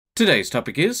Today's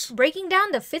topic is... breaking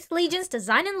down the 5th Legion's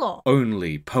design and lore.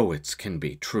 Only poets can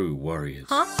be true warriors.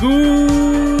 Huh?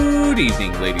 Good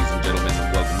evening, ladies and gentlemen,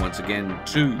 and welcome once again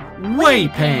to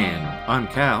WAYPN. I'm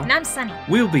Cal. And I'm Sunny.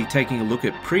 We'll be taking a look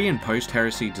at pre- and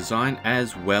post-heresy design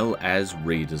as well as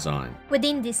redesign.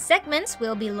 Within these segments,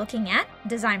 we'll be looking at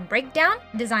design breakdown,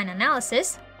 design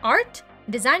analysis, art,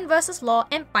 design versus lore,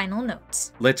 and final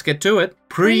notes. Let's get to it.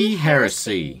 Preheresy.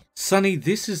 Preheresy. Sunny,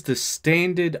 this is the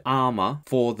standard armor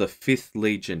for the 5th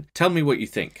Legion. Tell me what you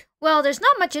think. Well, there's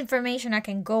not much information I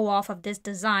can go off of this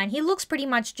design. He looks pretty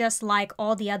much just like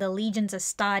all the other Legions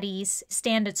Astartes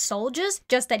standard soldiers,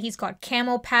 just that he's got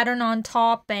camo pattern on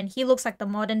top, and he looks like the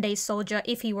modern day soldier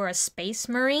if he were a space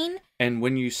marine. And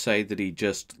when you say that he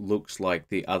just looks like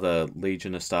the other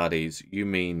Legion Astartes, you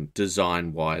mean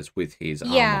design-wise with his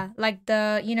armor? Yeah, like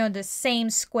the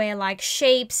same square-like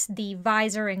shapes, the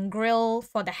visor and grill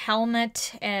for the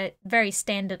helmet, very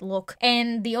standard look.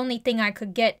 And the only thing I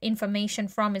could get information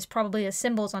from is probably the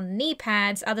symbols on the knee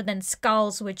pads, other than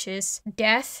skulls, which is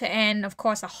death, and of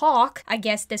course a hawk. I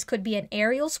guess this could be an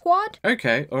aerial squad?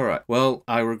 Okay, alright. Well,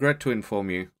 I regret to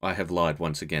inform you, I have lied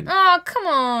once again. Oh, come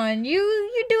on, you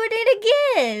doing it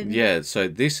again. Yeah, so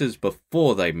this is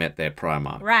before they met their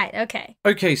Primarch. Right, okay.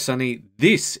 Okay, Sunny,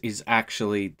 this is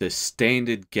actually the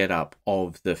standard getup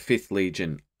of the 5th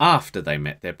Legion after they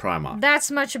met their Primarch. That's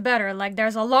much better. Like,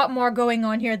 there's a lot more going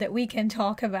on here that we can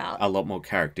talk about. A lot more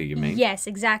character, you mean? Yes,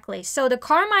 exactly. So the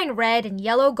carmine red and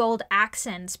yellow gold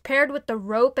accents paired with the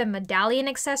rope and medallion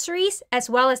accessories, as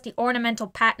well as the ornamental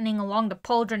patterning along the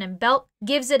pauldron and belt,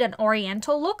 gives it an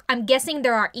oriental look. I'm guessing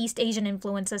there are East Asian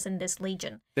influences in this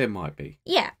Legion. There might be.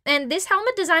 Yeah, and this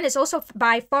helmet design is also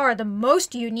by far the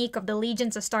most unique of the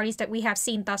Legions Astartes that we have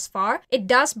seen thus far. It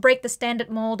does break the standard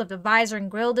mold of the visor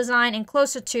and grill design and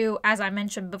closer to, as I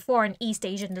mentioned before, an East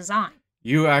Asian design.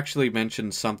 You actually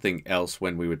mentioned something else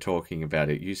when we were talking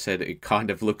about it. You said it kind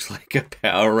of looks like a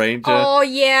Power Ranger. Oh,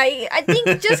 yeah. I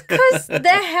think just because the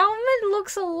helmet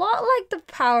looks a lot like the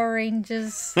Power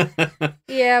Rangers.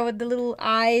 Yeah, with the little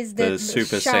eyes. The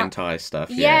Super sharp. Sentai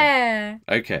stuff. Yeah.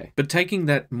 Okay. But taking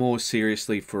that more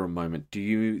seriously for a moment, do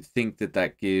you think that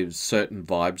that gives certain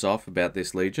vibes off about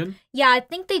this Legion? Yeah, I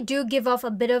think they do give off a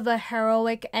bit of a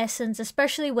heroic essence,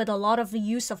 especially with a lot of the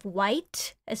use of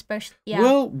white. Yeah.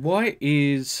 Well, white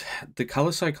is... the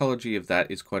color psychology of that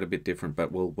is quite a bit different,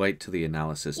 but we'll wait to the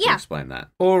analysis to explain that.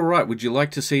 Alright, would you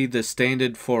like to see the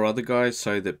standard for other guys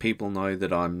so that people know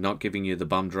that I'm not giving you the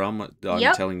bum drum?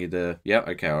 I'm telling you the... Yeah,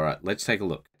 okay, alright, let's take a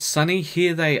look. Sunny,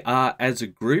 here they are as a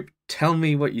group. Tell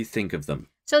me what you think of them.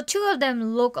 So 2 of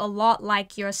them look a lot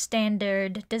like your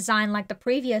standard design like the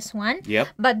previous one. Yep.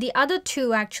 But the other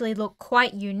 2 actually look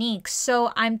quite unique.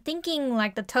 So I'm thinking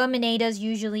like the Terminators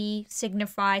usually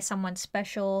signify someone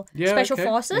special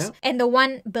forces. Yeah. And the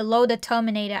one below the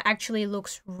Terminator actually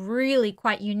looks really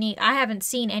quite unique. I haven't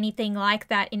seen anything like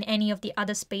that in any of the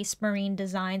other Space Marine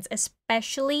designs,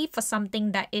 especially for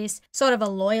something that is sort of a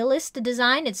loyalist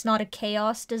design. It's not a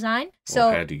chaos design. So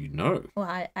well, how do you know?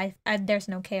 Well, I there's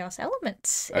no chaos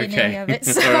elements in any of it.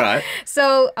 So, all right.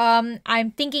 So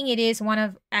I'm thinking it is one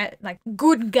of like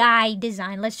good guy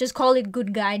design. Let's just call it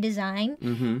good guy design.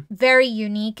 Mm-hmm. Very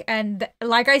unique, and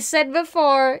like I said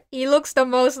before, he looks the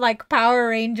most like Power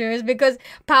Rangers because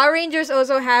Power Rangers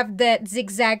also have that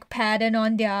zigzag pattern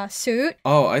on their suit.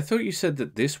 Oh, I thought you said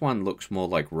that this one looks more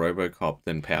like RoboCop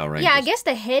than Power Rangers. Yeah, I guess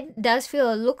the head does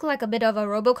look like a bit of a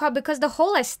RoboCop because the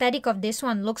whole aesthetic of this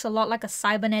one looks a lot like a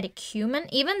cybernetic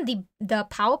human. Even the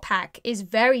power pack is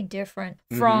very different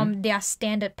from their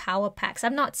standard power packs.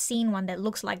 I've not seen one that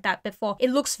looks like that before.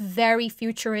 It looks very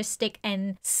futuristic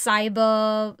and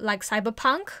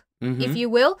cyberpunk. If you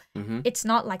will. It's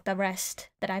not like the rest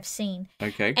that I've seen.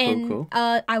 Okay, cool.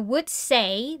 I would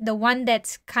say the one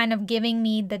that's kind of giving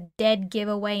me the dead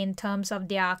giveaway in terms of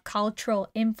their cultural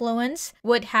influence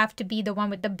would have to be the one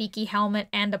with the beaky helmet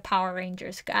and the Power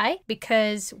Rangers guy.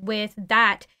 Because with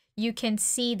that, you can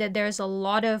see that there's a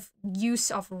lot of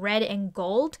use of red and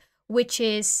gold, which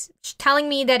is telling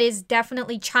me that is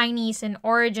definitely Chinese in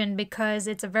origin because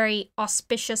it's a very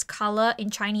auspicious color in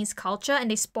Chinese culture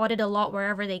and they spot it a lot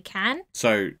wherever they can.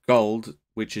 So gold,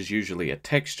 which is usually a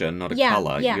texture, not a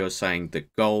color, you're saying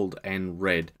that gold and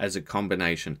red as a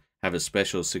combination have a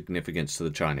special significance to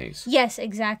the Chinese. Yes,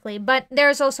 exactly. But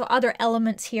there's also other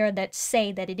elements here that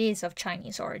say that it is of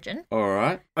Chinese origin. All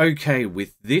right. Okay,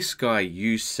 with this guy,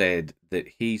 you said that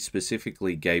he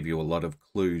specifically gave you a lot of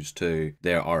clues to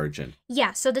their origin.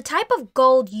 Yeah, so the type of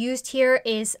gold used here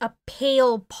is a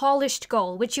pale, polished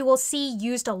gold, which you will see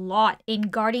used a lot in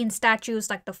Guardian statues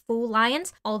like the Fu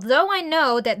Lions. Although I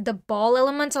know that the ball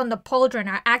elements on the pauldron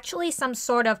are actually some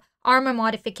sort of armor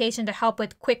modification to help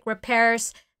with quick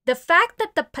repairs. The fact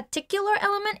that the particular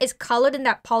element is colored in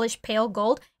that polished pale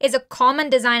gold is a common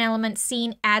design element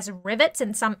seen as rivets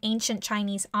in some ancient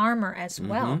Chinese armor as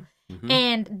well.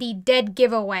 And the dead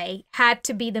giveaway had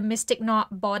to be the mystic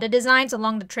knot border designs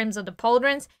along the trims of the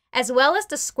pauldrons, as well as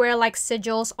the square-like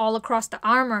sigils all across the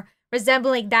armor,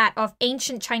 resembling that of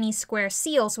ancient Chinese square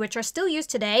seals, which are still used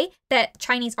today, that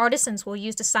Chinese artisans will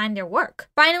use to sign their work.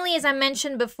 Finally, as I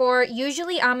mentioned before,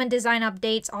 usually armor design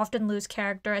updates often lose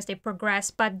character as they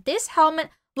progress, but this helmet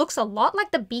looks a lot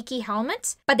like the beaky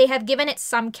helmets, but they have given it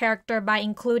some character by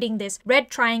including this red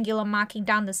triangular marking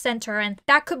down the center, and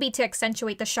that could be to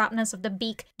accentuate the sharpness of the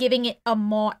beak, giving it a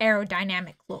more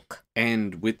aerodynamic look.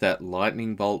 And with that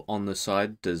lightning bolt on the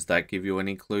side, does that give you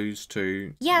any clues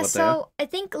to Yeah, what so I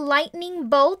think lightning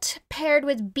bolt paired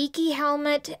with beaky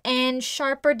helmet and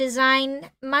sharper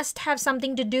design must have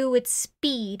something to do with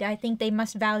speed. I think they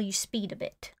must value speed a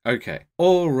bit. Okay.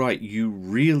 All right, you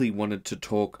really wanted to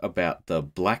talk about the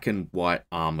black and white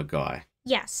armor guy.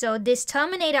 Yeah, so this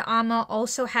Terminator armor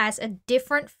also has a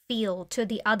different feel to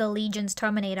the other Legion's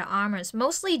Terminator armors,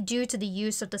 mostly due to the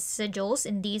use of the sigils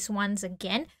in these ones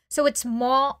again. So it's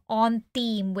more on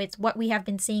theme with what we have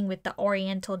been seeing with the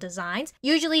Oriental designs.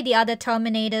 Usually the other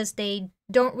Terminators, they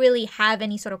don't really have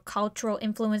any sort of cultural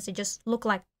influence. They just look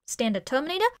like standard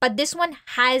Terminator. But this one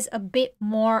has a bit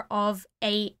more of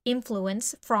a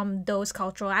influence from those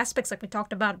cultural aspects like we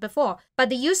talked about before. But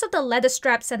the use of the leather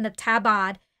straps and the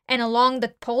tabard and along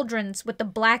the pauldrons with the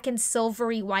black and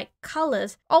silvery white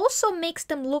colors also makes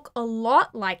them look a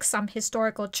lot like some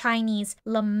historical Chinese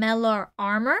lamellar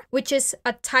armor, which is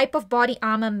a type of body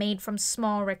armor made from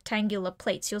small rectangular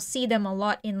plates. You'll see them a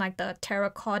lot in like the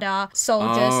terracotta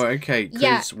soldiers. Oh, okay.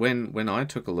 Because when I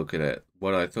took a look at it,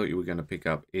 what I thought you were going to pick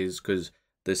up is because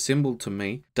the symbol to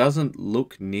me doesn't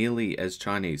look nearly as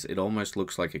Chinese. It almost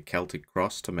looks like a Celtic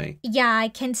cross to me. Yeah, I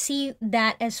can see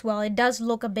that as well. It does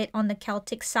look a bit on the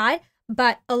Celtic side,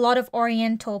 but a lot of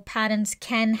Oriental patterns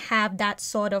can have that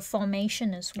sort of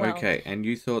formation as well. Okay, and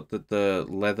you thought that the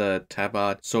leather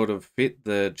tabard sort of fit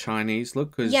the Chinese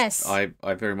look? Because yes.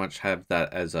 I very much have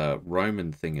that as a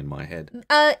Roman thing in my head.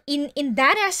 In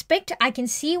that aspect, I can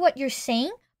see what you're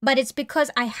saying. But it's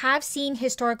because I have seen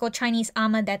historical Chinese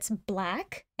armor that's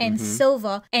black and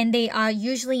silver, and they are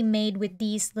usually made with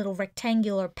these little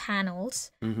rectangular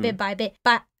panels, bit by bit.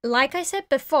 But like I said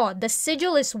before, the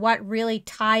sigil is what really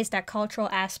ties that cultural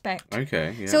aspect.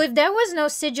 Okay, yeah. So if there was no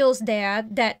sigils there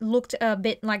that looked a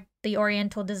bit like the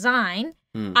Oriental design,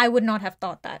 I would not have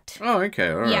thought that. Oh, okay.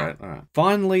 All right.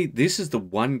 Finally, this is the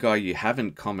one guy you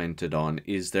haven't commented on.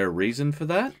 Is there a reason for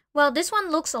that? Well, this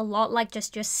one looks a lot like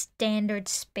just your standard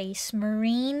Space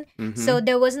Marine. So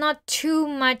there was not too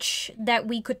much that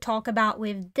we could talk about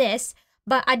with this.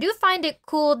 But I do find it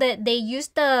cool that they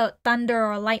used the thunder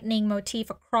or lightning motif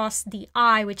across the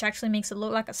eye, which actually makes it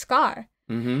look like a scar.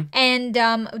 And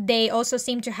they also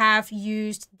seem to have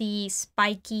used the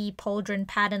spiky pauldron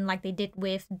pattern like they did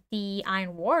with the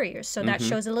Iron Warriors. So that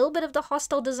shows a little bit of the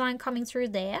hostile design coming through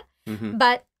there.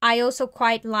 But I also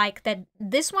quite like that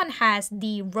this one has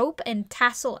the rope and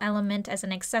tassel element as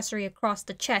an accessory across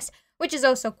the chest, which is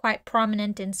also quite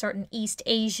prominent in certain East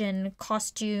Asian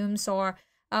costumes, or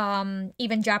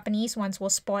even Japanese ones will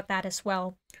sport that as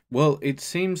well. Well, it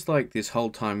seems like this whole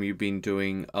time you've been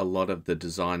doing a lot of the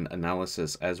design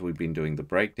analysis as we've been doing the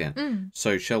breakdown.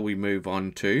 So shall we move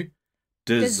on to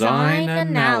design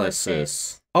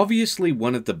analysis? Obviously,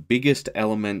 one of the biggest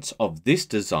elements of this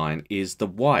design is the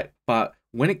white, but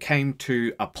when it came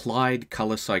to applied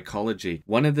color psychology,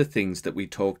 one of the things that we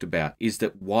talked about is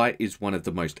that white is one of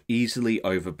the most easily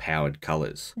overpowered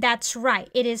colors. That's right.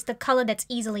 It is the color that's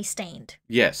easily stained.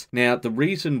 Yes. Now, the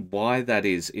reason why that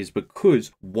is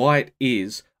because white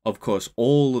is, of course,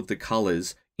 all of the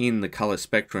colors in the color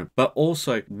spectrum, but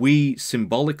also we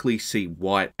symbolically see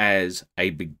white as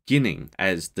a beginning,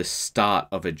 as the start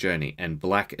of a journey, and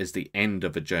black as the end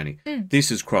of a journey. This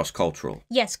is cross-cultural.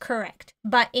 Yes, correct.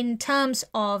 But in terms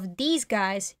of these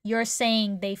guys, you're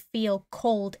saying they feel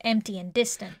cold, empty, and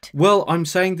distant. Well, I'm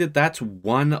saying that that's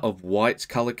one of white's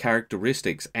color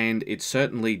characteristics, and it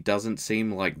certainly doesn't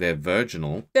seem like they're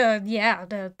virginal.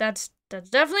 That's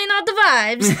definitely not the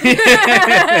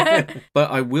vibes.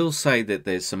 But I will say that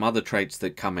there's some other traits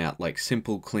that come out, like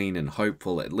simple, clean, and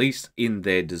hopeful, at least in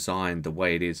their design, the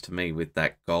way it is to me with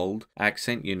that gold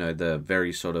accent, you know, the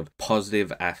very sort of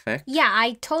positive affect. Yeah,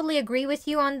 I totally agree with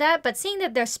you on that, but seeing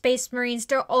that they're Space Marines,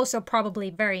 they're also probably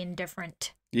very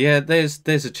indifferent. Yeah, there's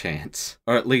a chance.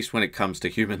 Or at least when it comes to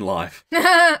human life.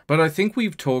 But I think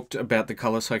we've talked about the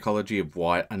color psychology of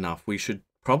white enough. We should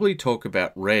probably talk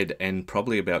about red and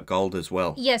probably about gold as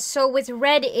well. Yes, so with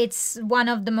red, it's one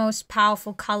of the most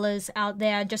powerful colors out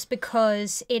there just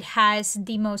because it has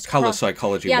the most... Color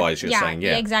psychology-wise, you're saying,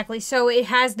 yeah. Yeah, exactly. So it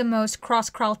has the most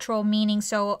cross-cultural meaning.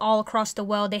 So all across the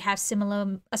world, they have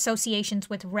similar associations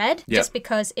with red just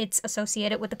because it's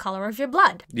associated with the color of your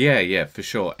blood. Yeah, for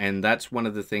sure. And that's one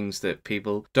of the things that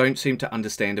people don't seem to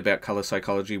understand about color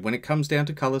psychology. When it comes down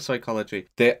to color psychology,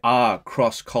 there are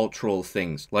cross-cultural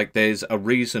things. Like there's a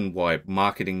reason why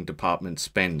marketing departments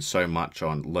spend so much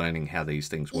on learning how these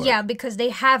things work. Yeah, because they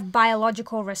have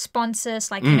biological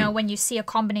responses. Like, you know, when you see a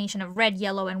combination of red,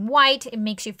 yellow, and white, it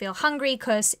makes you feel hungry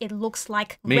because it looks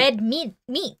like red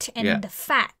meat and the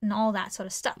fat and all that sort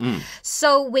of stuff.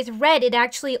 So with red, it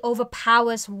actually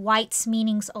overpowers white's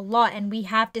meanings a lot. And we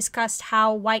have discussed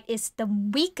how white is the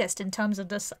weakest in terms of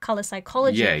this color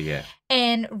psychology. Yeah.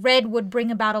 And red would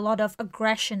bring about a lot of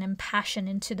aggression and passion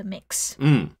into the mix.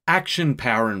 Action,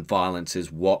 power, and violence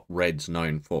is what red's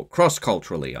known for.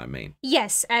 Cross-culturally, I mean.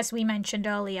 Yes, as we mentioned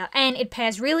earlier. And it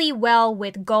pairs really well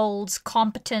with gold's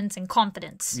competence and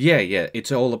confidence. Yeah.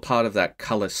 It's all a part of that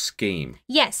color scheme.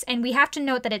 Yes, and we have to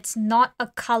note that it's not a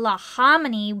color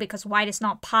harmony because white is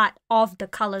not part of the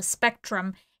color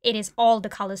spectrum. It is all the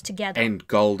colors together. And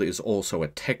gold is also a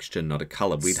texture, not a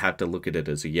color. We'd have to look at it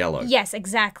as a yellow. Yes,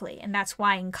 exactly. And that's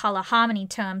why in color harmony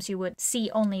terms, you would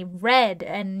see only red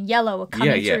and yellow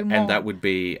coming through more. And that would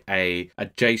be a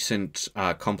adjacent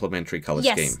complementary color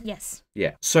scheme. Yes.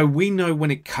 Yeah. So we know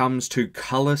when it comes to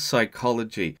color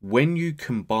psychology, when you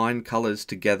combine colors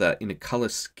together in a color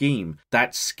scheme,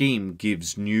 that scheme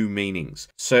gives new meanings.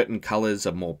 Certain colors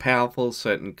are more powerful,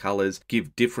 certain colors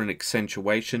give different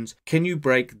accentuations. Can you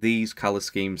break these color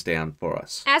schemes down for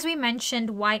us? As we mentioned,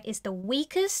 white is the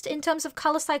weakest in terms of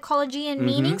color psychology and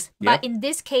meanings, but in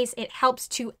this case, it helps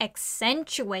to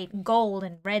accentuate gold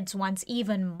and red's ones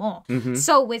even more.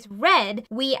 So with red,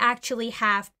 we actually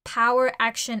have power,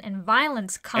 action, and violence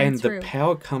come through. And the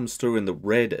power comes through in the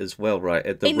red as well, right?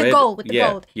 The gold, with the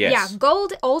gold. Yes. Yeah,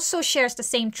 gold also shares the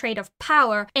same trait of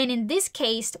power, and in this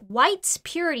case, white's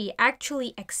purity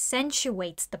actually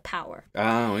accentuates the power.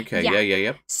 Oh, okay.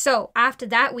 Yeah. So after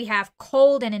that, we have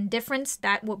cold and indifference.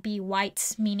 That would be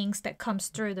white's meanings that comes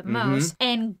through the most.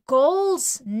 And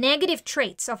gold's negative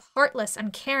traits of heartless,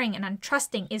 uncaring, and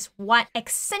untrusting is what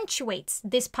accentuates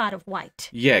this part of white.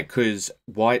 Yeah, because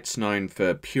white's known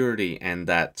for purity, and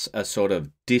that's a sort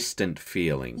of distant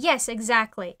feeling. Yes,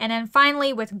 exactly. And then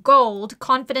finally with gold,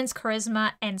 confidence,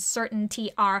 charisma, and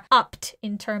certainty are upped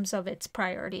in terms of its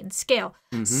priority and scale.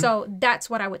 So that's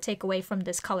what I would take away from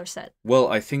this color set. Well,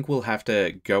 I think we'll have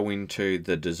to go into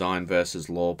the design versus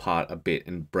law part a bit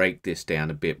and break this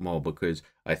down a bit more, because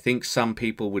I think some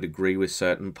people would agree with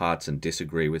certain parts and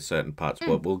disagree with certain parts.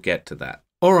 But we'll get to that.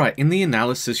 All right, in the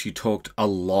analysis, you talked a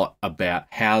lot about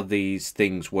how these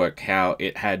things work, how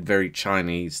it had very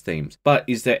Chinese themes. But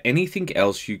is there anything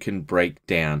else you can break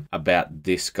down about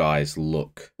this guy's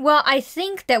look? Well, I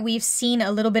think that we've seen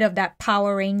a little bit of that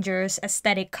Power Rangers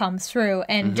aesthetic come through.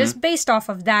 And just based off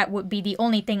of that would be the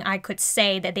only thing I could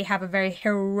say, that they have a very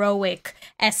heroic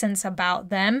essence about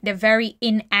them. They're very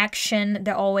in action.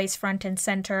 They're always front and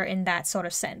center in that sort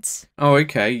of sense. Oh,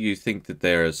 okay. You think that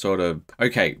they're a sort of...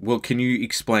 Okay, well, can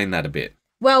you explain that a bit?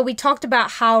 Well, we talked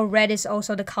about how red is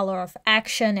also the color of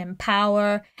action and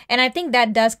power. And I think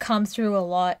that does come through a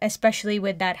lot, especially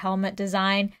with that helmet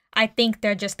design. I think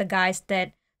they're just the guys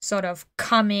that sort of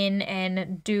come in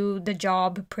and do the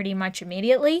job pretty much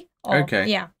immediately. Okay.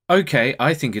 Yeah. Okay,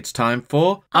 I think it's time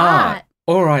for art.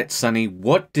 All right, Sunny,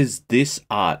 what does this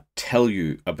art tell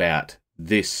you about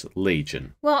this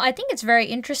Legion? Well, I think it's very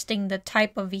interesting, the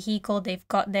type of vehicle they've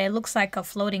got there. It looks like a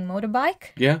floating motorbike.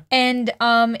 Yeah. And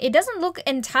it doesn't look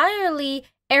entirely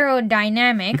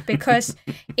aerodynamic because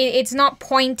it's not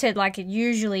pointed like it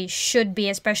usually should be,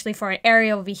 especially for an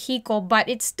aerial vehicle, but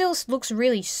it still looks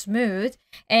really smooth.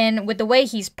 And with the way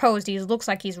he's posed, he looks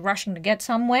like he's rushing to get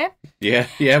somewhere.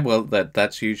 Yeah, well,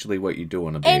 that's usually what you do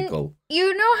on a vehicle. And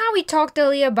you know how we talked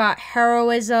earlier about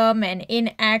heroism and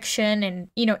inaction and,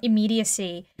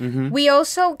 immediacy? We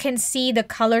also can see the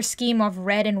color scheme of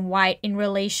red and white in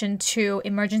relation to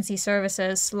emergency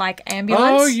services like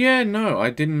ambulance. Oh, yeah, no, I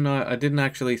didn't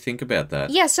actually think about that.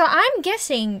 Yeah, so I'm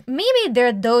guessing maybe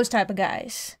they're those type of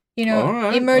guys.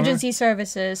 Emergency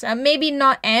services. Maybe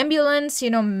not ambulance,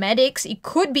 medics. It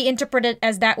could be interpreted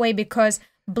as that way because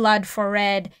blood for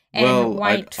red and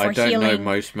white for don't healing. know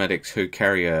most medics who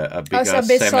carry a big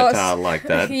scimitar like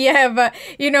that. Yeah, but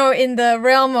in the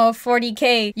realm of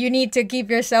 40k, you need to keep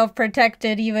yourself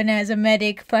protected even as a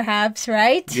medic, perhaps,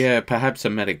 right? Yeah, perhaps a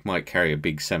medic might carry a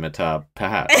big scimitar,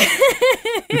 perhaps.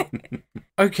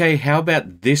 Okay, how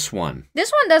about this one?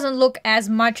 This one doesn't look as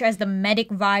much as the medic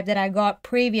vibe that I got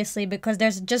previously because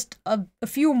there's just a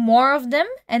few more of them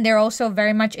and they're also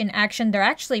very much in action. They're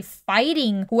actually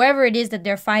fighting whoever it is that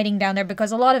they're fighting down there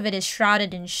because a lot of it is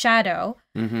shrouded in shadow.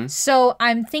 Mm-hmm. So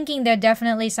I'm thinking they're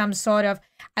definitely some sort of,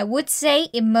 I would say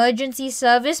emergency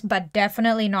service, but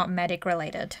definitely not medic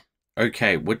related.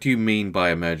 Okay, what do you mean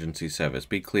by emergency service?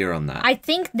 Be clear on that. I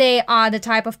think they are the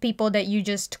type of people that you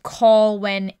just call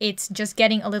when it's just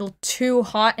getting a little too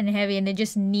hot and heavy and they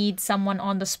just need someone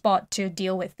on the spot to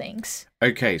deal with things.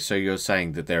 Okay, so you're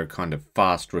saying that they're a kind of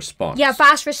fast response. Yeah,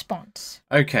 fast response.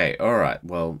 Okay, alright,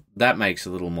 well, that makes a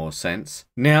little more sense.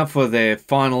 Now for their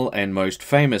final and most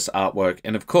famous artwork,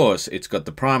 and of course, it's got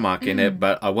the Primarch in it,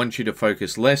 but I want you to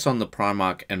focus less on the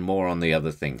Primarch and more on the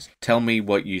other things. Tell me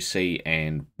what you see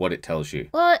and what it tells you.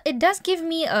 Well, it does give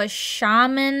me a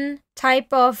shaman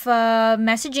type of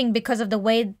messaging because of the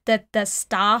way that the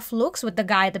staff looks with the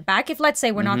guy at the back. If let's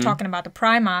say we're not talking about the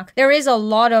Primarch, there is a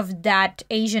lot of that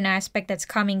Asian aspect that's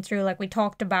coming through like we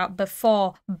talked about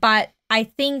before, but I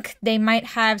think they might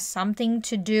have something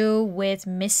to do with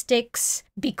mystics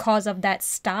because of that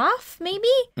staff, maybe?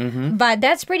 But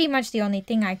that's pretty much the only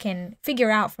thing I can figure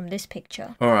out from this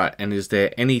picture. Alright, and is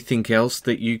there anything else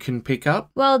that you can pick up?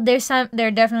 Well,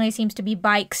 there definitely seems to be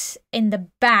bikes in the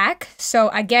back, so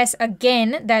I guess,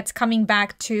 again, that's coming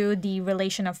back to the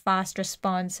relation of fast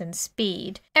response and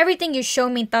speed. Everything you show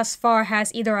me thus far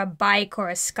has either a bike or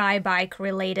a sky bike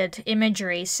related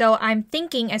imagery, so I'm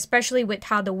thinking, especially with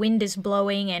how the wind is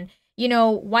blowing and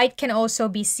white can also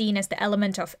be seen as the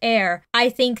element of air. I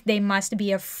think they must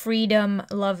be a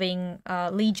freedom-loving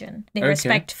legion. They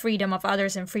respect freedom of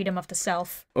others and freedom of the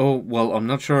self. Oh, well, I'm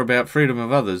not sure about freedom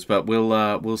of others, but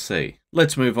we'll see.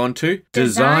 Let's move on to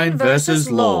Design versus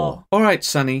lore. All right,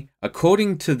 Sunny,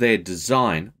 according to their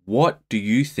design, what do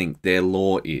you think their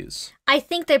lore is? I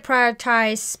think they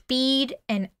prioritize speed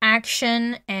and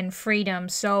action and freedom.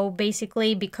 So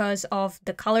basically, because of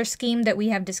the color scheme that we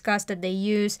have discussed that they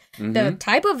use, the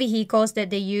type of vehicles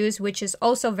that they use, which is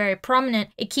also very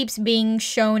prominent, it keeps being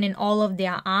shown in all of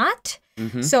their art.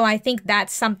 So I think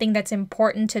that's something that's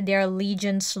important to their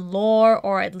legion's lore,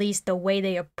 or at least the way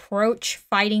they approach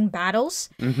fighting battles.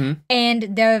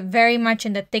 And they're very much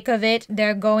in the thick of it.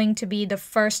 They're going to be the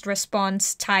first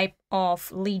response type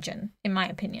of legion, in my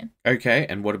opinion. Okay,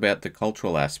 and what about the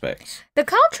cultural aspects? The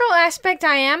cultural aspect,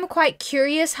 I am quite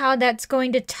curious how that's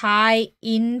going to tie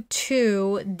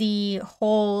into the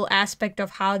whole aspect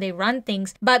of how they run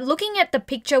things. But looking at the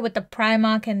picture with the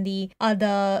Primarch and the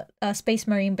other Space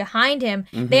Marine behind him,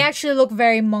 they actually look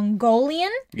very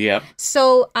Mongolian. Yep.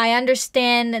 So I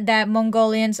understand that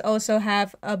Mongolians also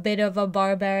have a bit of a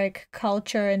barbaric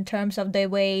culture in terms of the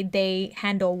way they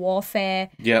handle warfare.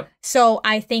 Yep. So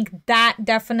I think that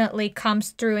definitely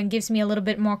comes through and gives me a little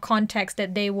bit more context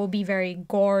that they will be very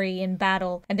gory in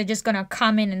battle and they're just gonna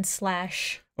come in and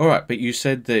slash. Alright, but you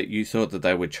said that you thought that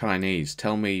they were Chinese.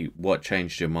 Tell me what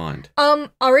changed your mind.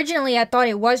 Originally I thought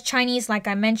it was Chinese, like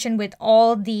I mentioned, with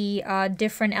all the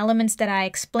different elements that I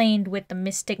explained with the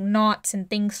mystic knots and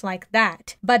things like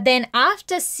that. But then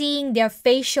after seeing their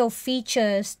facial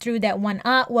features through that one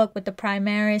artwork with the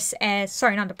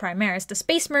the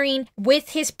Space Marine with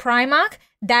his Primarch,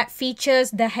 that features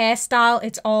the hairstyle,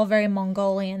 it's all very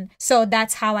Mongolian. So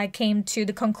that's how I came to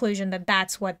the conclusion that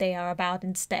that's what they are about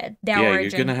instead. Their origin.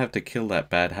 You're going to have to kill that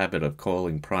bad habit of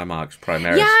calling Primarchs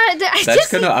Primaris. Yeah,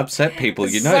 that's going to upset people,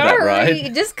 you know that, right?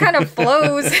 It just kind of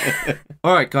flows.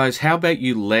 Alright guys, how about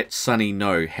you let Sunny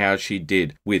know how she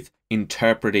did with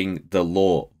interpreting the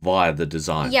lore via the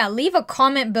design. Yeah, leave a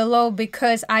comment below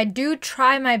because I do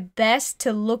try my best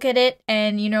to look at it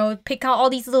and, pick out all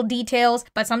these little details,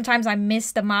 but sometimes I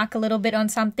miss the mark a little bit on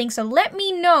something. So let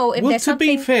me know if there's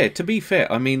something... To be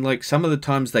fair, I mean, like, some of the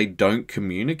times they don't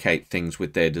communicate things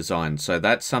with their design, so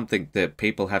that's something that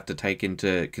people have to take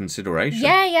into consideration.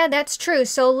 Yeah, that's true.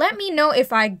 So let me know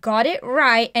if I got it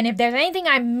right and if there's anything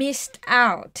I missed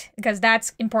out, because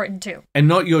that's important too. And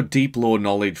not your deep lore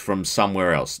knowledge from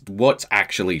somewhere else. What's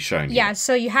actually shown here. Yeah,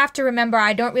 so you have to remember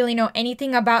I don't really know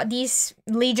anything about these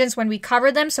legions when we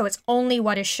cover them, so it's only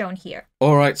what is shown here.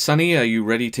 Alright, Sunny, are you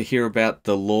ready to hear about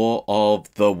the lore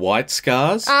of the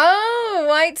whitescars? Oh,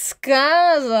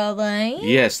 whitescars, are they?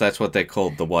 Yes, that's what they're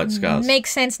called, the whitescars.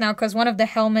 Makes sense now, because one of the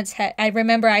helmets had... I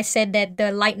remember I said that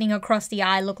the lightning across the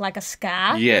eye looked like a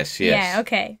scar. Yes. Yeah,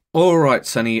 okay. Alright,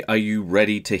 Sunny, are you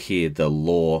ready to hear the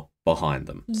lore behind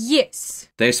them. Yes.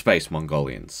 They're Space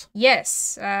Mongolians.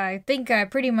 Yes, I think I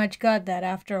pretty much got that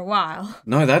after a while.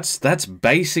 No, that's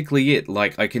basically it.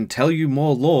 Like, I can tell you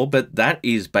more lore, but that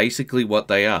is basically what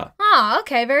they are. Oh,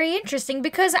 okay, very interesting,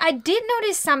 because I did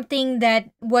notice something that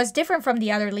was different from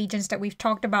the other legions that we've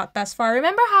talked about thus far.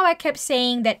 Remember how I kept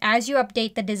saying that as you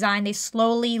update the design, they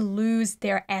slowly lose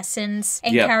their essence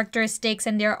and characteristics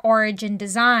and their origin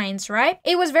designs, right?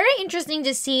 It was very interesting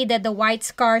to see that the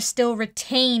whitescars still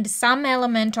retained some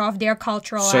element of their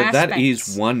cultural aspects. So that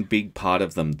is one big part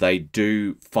of them. They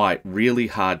do fight really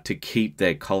hard to keep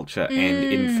their culture,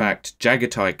 and in fact,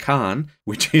 Jagatai Khan,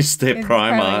 which is their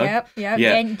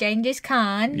Primarch. Genghis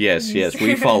Khan. Yes,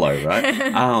 we follow,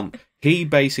 right? He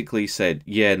basically said,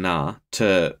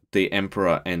 to the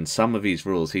Emperor and some of his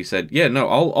rules. He said,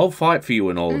 I'll fight for you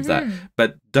and all of that,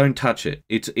 but don't touch it.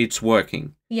 It's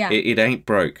working. Yeah. It ain't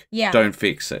broke. Yeah. Don't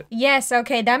fix it. Yes,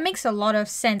 okay, that makes a lot of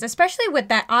sense, especially with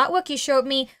that artwork you showed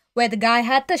me where the guy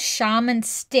had the shaman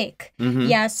stick.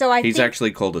 Yeah, so He's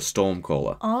actually called a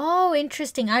Stormcaller. Oh,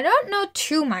 interesting. I don't know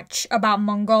too much about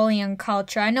Mongolian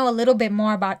culture. I know a little bit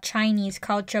more about Chinese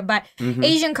culture, but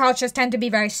Asian cultures tend to be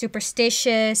very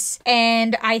superstitious.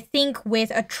 And I think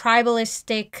with a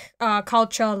tribalistic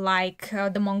culture like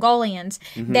the Mongolians,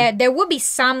 there would be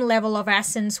some level of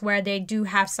essence where they do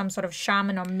have some sort of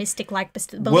shaman or mystic-like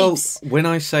beliefs. Well, when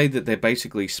I say that they're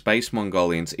basically space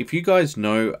Mongolians, if you guys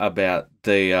know about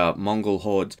the Mongol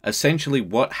hordes, essentially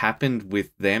what happened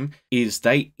with them is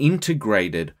they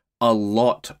integrated a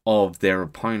lot of their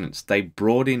opponents. They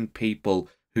brought in people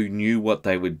who knew what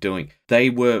they were doing.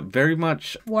 They were very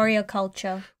much... warrior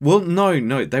culture. Well,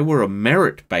 no, they were a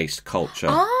merit-based culture.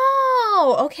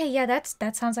 Oh, okay, yeah,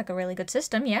 that sounds like a really good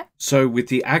system, yeah. So with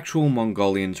the actual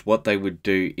Mongolians, what they would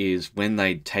do is when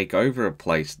they take over a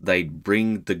place, they'd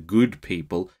bring the good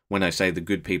people. When I say the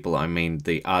good people, I mean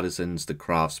the artisans, the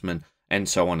craftsmen, and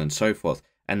so on and so forth.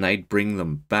 And they'd bring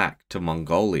them back to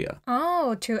Mongolia.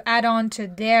 Oh, to add on to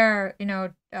their,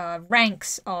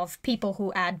 ranks of people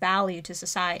who add value to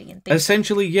society and things.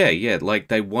 Essentially, yeah. Like,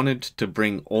 they wanted to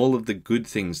bring all of the good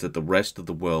things that the rest of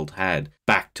the world had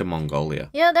back to Mongolia.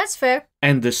 Yeah, that's fair.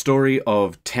 And the story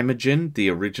of Temujin, the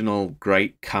original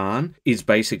Great Khan, is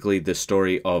basically the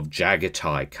story of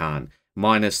Jagatai Khan,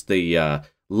 minus the...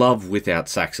 love without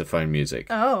saxophone music.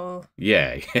 Oh.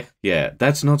 Yeah.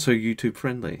 That's not so YouTube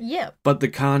friendly. Yeah. But the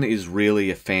Khan is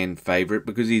really a fan favorite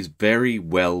because he's very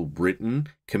well written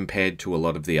compared to a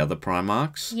lot of the other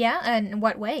Primarchs. Yeah, and in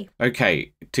what way?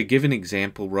 Okay, to give an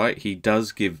example, right, he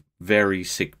does give very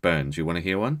sick burns. You want to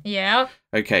hear one? Yeah.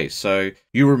 Okay, so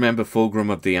you remember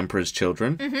Fulgrim of the Emperor's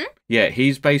Children? Yeah,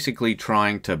 he's basically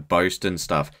trying to boast and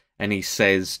stuff. And he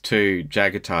says to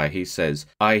Jagatai, he says,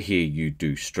 I hear you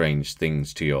do strange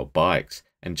things to your bikes.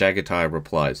 And Jagatai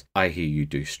replies, I hear you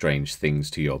do strange things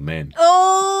to your men.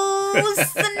 Oh,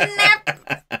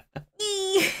 snap!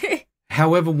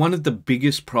 However, one of the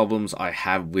biggest problems I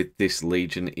have with this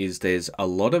Legion is there's a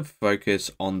lot of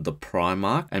focus on the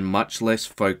Primarch and much less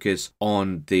focus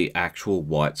on the actual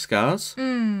whitescars.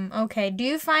 Okay. Do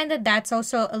you find that that's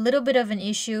also a little bit of an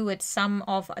issue with some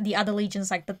of the other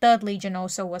legions, like the Third Legion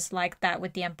also was like that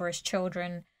with the Emperor's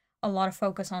Children? A lot of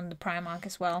focus on the Primarch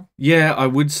as well. Yeah, I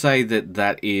would say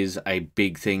that is a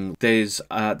big thing. There's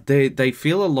they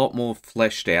feel a lot more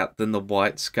fleshed out than the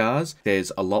whitescars.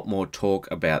 There's a lot more talk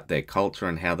about their culture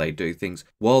and how they do things.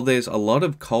 While there's a lot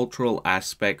of cultural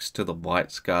aspects to the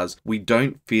whitescars, we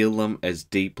don't feel them as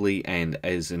deeply and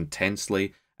as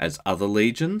intensely as other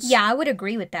legions. Yeah, I would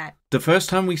agree with that. The first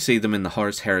time we see them in the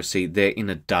Horus Heresy, they're in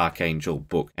a Dark Angel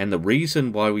book. And the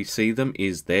reason why we see them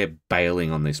is they're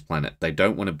bailing on this planet. They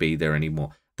don't want to be there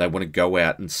anymore. They want to go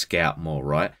out and scout more,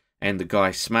 right? And the guy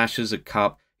smashes a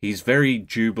cup. He's very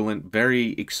jubilant,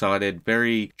 very excited,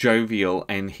 very jovial,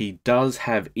 and he does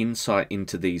have insight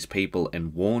into these people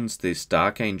and warns this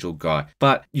Dark Angel guy.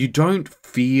 But you don't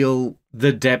feel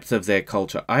the depth of their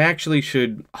culture. I actually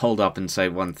should hold up and say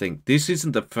one thing. This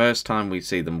isn't the first time we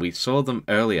see them. We saw them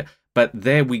earlier. But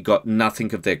there we got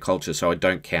nothing of their culture, so I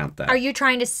don't count that. Are you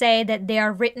trying to say that they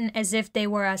are written as if they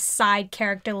were a side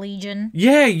character legion?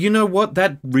 Yeah, you know what?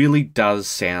 That really does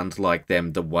sound like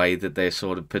them, the way that they're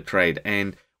sort of portrayed.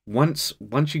 And once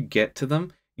you get to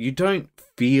them, you don't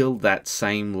feel that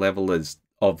same level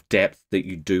of depth that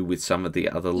you do with some of the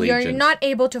other legions. You're not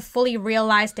able to fully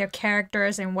realize their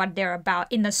characters and what they're about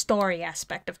in the story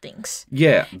aspect of things.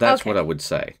 Yeah, that's what I would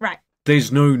say. Right.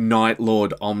 There's no Night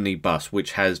Lord omnibus,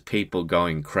 which has people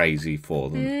going crazy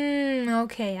for them.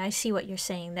 Okay, I see what you're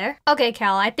saying there. Okay,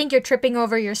 Cal, I think you're tripping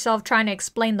over yourself trying to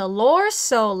explain the lore,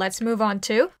 so let's move on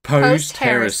to Post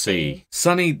Heresy.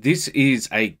 Sonny, this is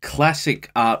a classic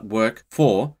artwork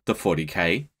for the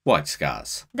 40k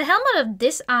whitescars. The helmet of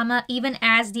this armor, even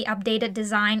as the updated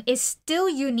design, is still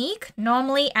unique.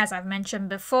 Normally, as I've mentioned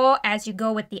before, as you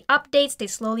go with the updates, they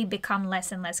slowly become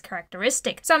less and less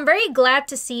characteristic. So I'm very glad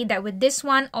to see that with this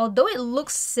one, although it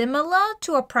looks similar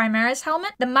to a Primaris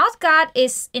helmet, the mouthguard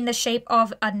is in the shape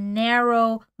of a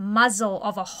narrow muzzle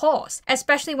of a horse.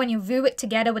 Especially when you view it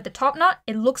together with the top knot,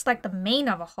 it looks like the mane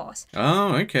of a horse.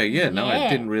 Oh, okay. Yeah, no, I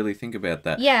didn't really think about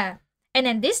that. Yeah. And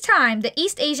then this time, the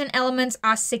East Asian elements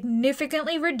are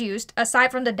significantly reduced, aside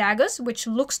from the daggers, which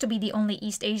looks to be the only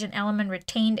East Asian element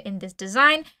retained in this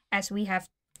design. As we have,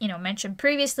 mentioned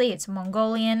previously, it's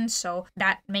Mongolian, so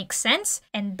that makes sense.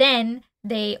 And then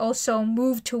they also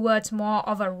move towards more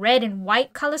of a red and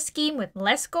white color scheme with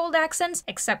less gold accents,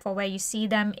 except for where you see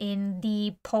them in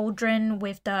the pauldron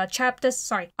with the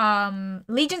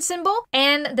Legion symbol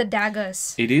and the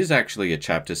daggers. It is actually a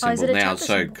chapter symbol now,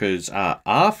 so because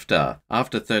after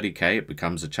 30k it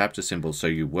becomes a chapter symbol, so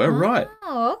you were right.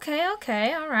 Oh,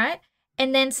 okay, all right.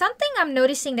 And then something I'm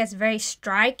noticing that's very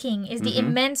striking is the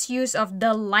immense use of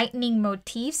the lightning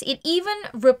motifs. It even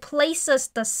replaces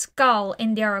the skull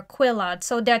in their aquila.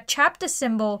 So their chapter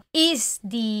symbol is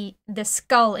the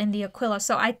skull in the aquila.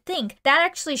 So I think that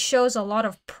actually shows a lot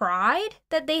of pride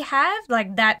that they have.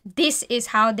 Like that this is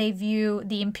how they view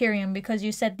the Imperium, because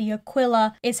you said the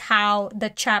aquila is how the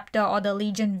chapter or the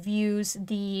Legion views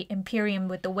the Imperium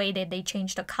with the way that they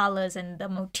change the colors and the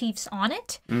motifs on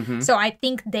it. So I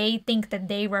think they think that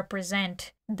they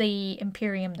represent the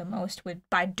Imperium the most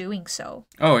by doing so.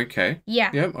 Oh, okay. Yeah.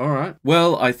 Yep, all right.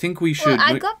 Well, I think we should... Well,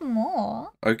 I got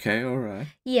more. Okay, all right.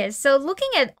 Yes, so looking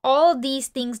at all these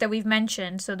things that we've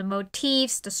mentioned, so the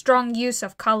motifs, the strong use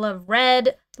of color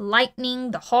red,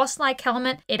 lightning, the horse-like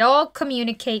helmet, it all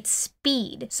communicates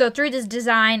speed. So through this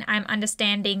design, I'm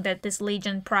understanding that this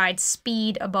Legion prides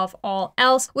speed above all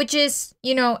else, which is,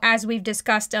 as we've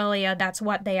discussed earlier, that's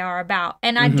what they are about.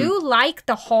 And I do like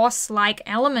the horse-like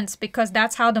elements because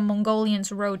that's how the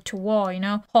Mongolians rode to war,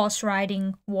 horse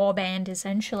riding warband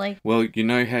essentially. Well, you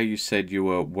know how you said you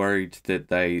were worried that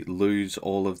they lose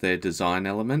all of their design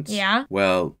elements? Yeah.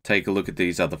 Well, take a look at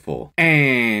these other four.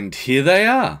 And here they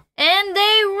are. And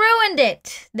they ruined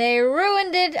it. They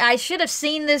ruined it. I should have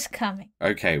seen this coming.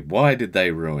 Okay, why did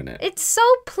they ruin it? It's so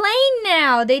plain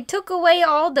now. They took away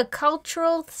all the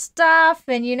cultural stuff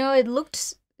and, it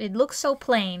looks so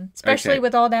plain, especially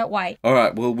with all that white. All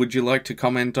right, well, would you like to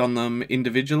comment on them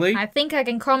individually? I think I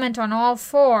can comment on all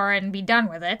four and be done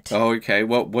with it. Oh, okay.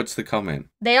 What's the comment?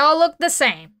 They all look the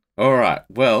same. All right,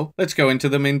 well, let's go into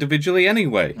them individually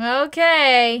anyway.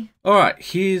 Okay. All right,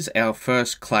 here's our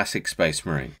first classic Space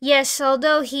Marine. Yes,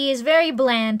 although he is very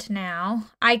bland now,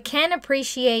 I can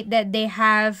appreciate that they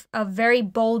have a very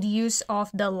bold use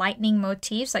of the lightning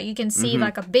motifs. Like you can see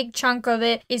like a big chunk of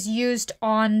it is used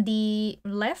on the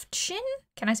left shin.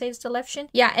 Can I say it's the left shin?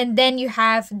 Yeah, and then you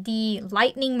have the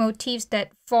lightning motifs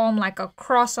that form like a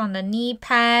cross on the knee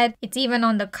pad. It's even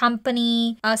on the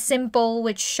company symbol,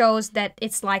 which shows that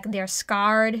it's like they're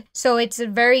scarred. So it's a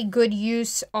very good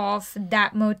use of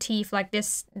that motif like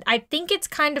this. I think it's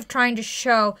kind of trying to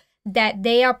show that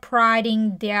they are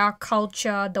priding their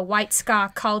culture, the white scar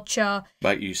culture.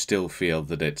 But you still feel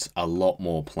that it's a lot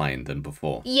more plain than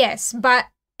before. Yes, but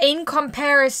in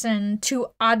comparison to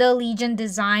other Legion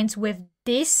designs with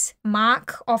this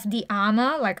mark of the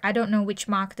armor, like I don't know which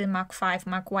mark, the Mark 5,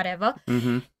 Mark whatever,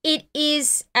 it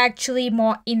is actually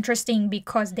more interesting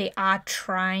because they are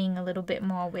trying a little bit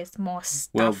more with more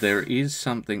stuff. Well, there is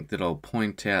something that I'll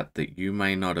point out that you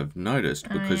may not have noticed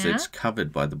because it's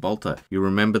covered by the bolter. You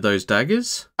remember those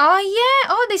daggers? Oh,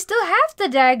 yeah. Oh, they still have the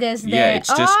daggers there. Yeah,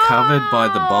 it's just covered by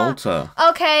the bolter.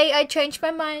 Okay, I changed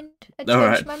my mind.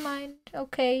 My mind.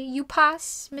 Okay, you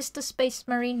pass, Mr. Space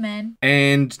Marine Man.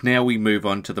 And now we move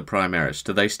on to the Primaris.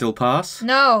 Do they still pass?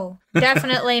 No,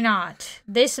 definitely not.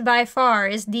 This by far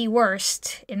is the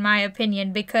worst, in my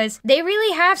opinion, because they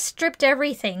really have stripped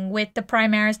everything with the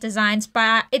Primaris designs,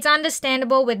 but it's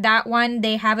understandable with that one.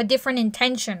 They have a different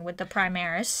intention with the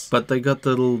Primaris. But they got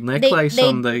the little necklace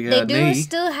on the knee. They do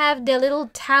still have their little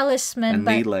talisman.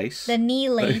 Knee lace. The knee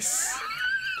lace.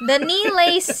 The knee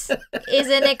lace is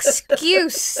an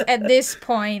excuse at this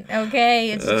point,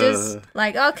 okay? It's just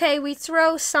like, okay, we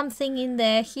throw something in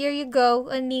there. Here you go,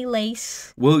 a knee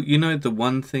lace. Well, the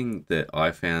one thing that I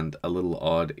found a little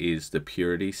odd is the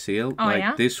purity seal.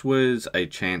 Oh, this was a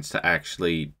chance to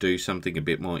actually do something a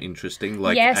bit more interesting,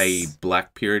 like a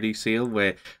black purity seal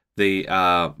where the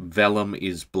vellum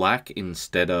is black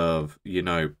instead of,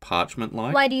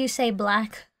 parchment-like. Why do you say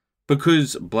black?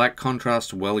 Because black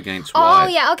contrasts well against Oh,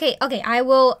 white. yeah, okay. I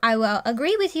will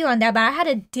agree with you on that, but I had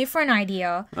a different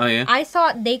idea. Oh, yeah? I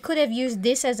thought they could have used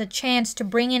this as a chance to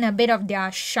bring in a bit of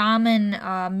their shaman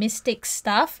mystic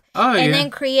stuff. Oh, and yeah. then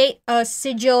create a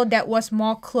sigil that was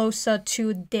more closer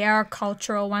to their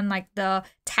cultural one, like the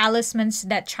talismans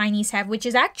that Chinese have, which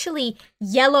is actually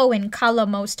yellow in color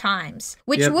most times,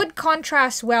 which would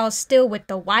contrast well still with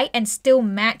the white and still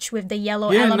match with the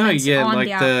yellow elements on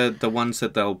like their... the ones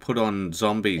that they'll put on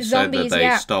zombies so that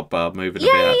they stop moving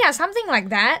about. Yeah, something like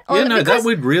that. Yeah, no, that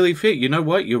would really fit. You know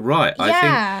what? You're right. Yeah.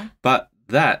 I think, but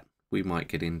that we might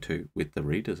get into with the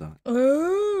redesign.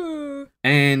 Ooh.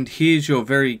 And here's your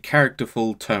very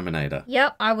characterful Terminator.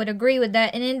 Yep, I would agree with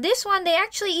that. And in this one, they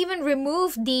actually even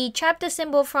removed the chapter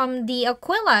symbol from the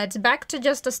Aquila. It's back to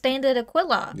just a standard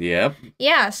Aquila. Yep.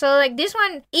 Yeah, so like this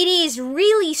one, it is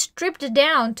really stripped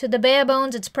down to the bare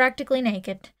bones. It's practically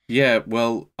naked. Yeah,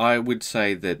 well, I would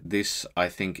say that this, I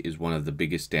think, is one of the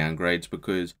biggest downgrades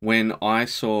because when I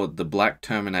saw the black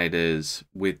Terminators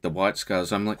with the white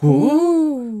scars, I'm like,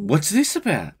 ooh, what's this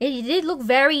about? It did look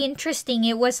very interesting.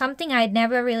 It was something I'd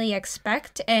never really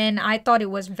expect, and I thought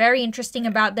it was very interesting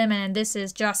about them, and this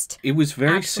is just... It was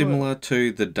very similar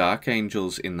to the Dark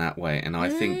Angels in that way, and I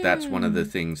think that's one of the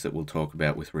things that we'll talk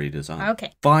about with redesign.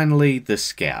 Okay. Finally, the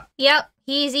Scout. Yep.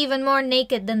 He's even more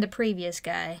naked than the previous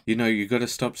guy. You know, you got to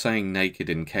stop saying naked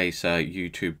in case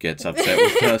YouTube gets upset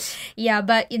with us. Yeah,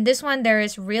 but in this one, there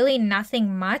is really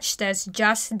nothing much. There's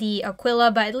just the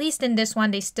Aquila, but at least in this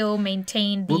one, they still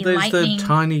maintain the lightning. Well, there's the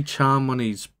tiny charm on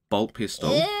his bolt pistol.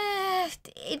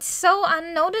 It's so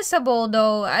unnoticeable,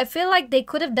 though. I feel like they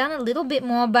could have done a little bit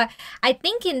more, but I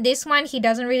think in this one, he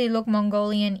doesn't really look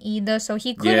Mongolian either, so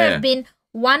he could have been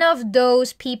one of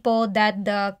those people that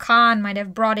the Khan might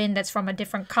have brought in that's from a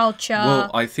different culture. Well,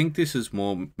 I think this is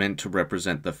more meant to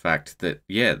represent the fact that,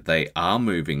 yeah, they are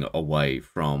moving away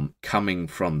from coming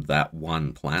from that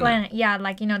one planet. Yeah,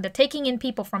 like, you know, they're taking in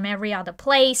people from every other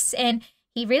place, and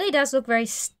he really does look very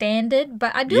standard,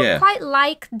 but I do quite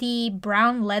like the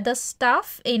brown leather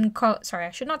stuff sorry,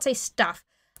 I should not say stuff.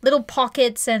 Little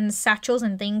pockets and satchels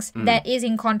and things that is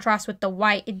in contrast with the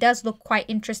white. It does look quite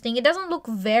interesting. It doesn't look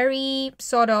very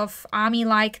sort of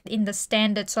army-like in the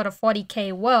standard sort of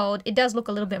 40k world. It does look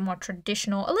a little bit more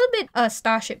traditional, a little bit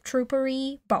Starship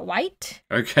Trooper-y, but white.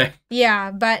 Okay. Yeah,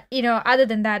 but, you know, other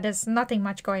than that, there's nothing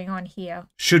much going on here.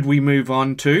 Should we move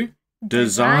on to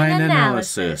design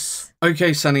analysis?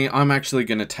 Okay, Sunny, I'm actually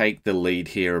going to take the lead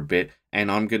here a bit. And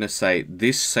I'm going to say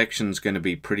this section's going to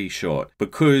be pretty short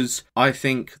because I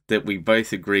think that we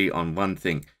both agree on one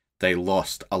thing. They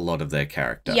lost a lot of their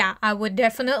character. Yeah, I would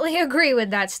definitely agree with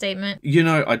that statement. You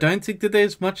know, I don't think that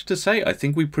there's much to say. I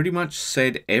think we pretty much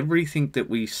said everything that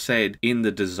we said in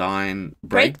the design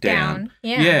breakdown.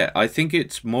 Yeah, I think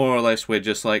it's more or less we're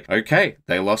just like, okay,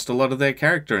 they lost a lot of their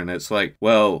character. And it's like,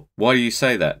 well, why do you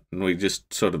say that? And we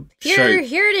just sort of Here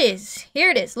it is. Here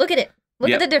it is. Look at it. Look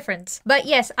at the difference. But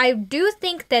yes, I do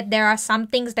think that there are some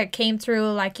things that came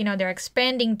through, like, you know, they're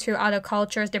expanding to other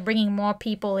cultures. They're bringing more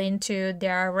people into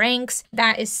their ranks.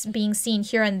 That is being seen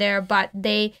here and there, but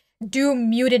they do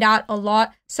mute it out a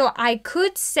lot. So I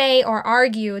could say or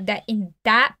argue that in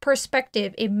that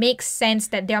perspective, it makes sense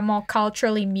that they're more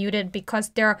culturally muted because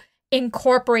they're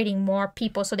incorporating more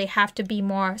people, so they have to be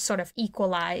more sort of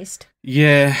equalized.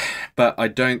 Yeah, but I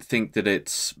don't think that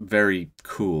it's very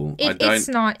cool. It's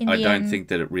not in the end. I don't think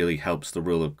that it really helps the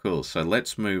rule of cool. So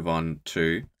let's move on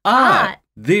to art.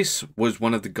 This was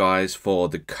one of the guys for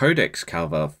the Codex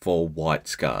cover for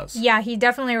Whitescars. Yeah, he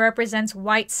definitely represents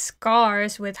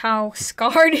whitescars with how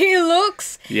scarred he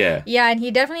looks. Yeah. Yeah, and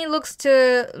he definitely looks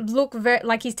very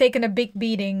like he's taken a big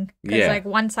beating. Because like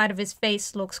one side of his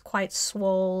face looks quite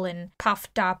swole and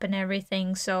puffed up and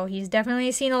everything. So he's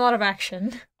definitely seen a lot of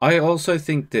action. I also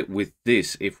think that with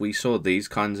this, if we saw these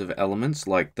kinds of elements,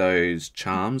 like those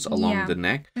charms along the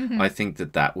neck, I think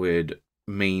that would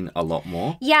mean a lot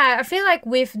more. Yeah, I feel like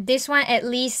with this one, at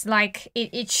least, like,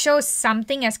 it shows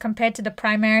something as compared to the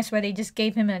Primaris where they just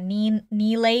gave him a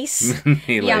knee lace.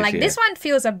 This one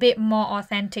feels a bit more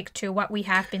authentic to what we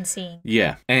have been seeing.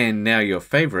 Yeah, and now your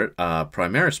favorite,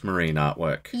 Primaris Marine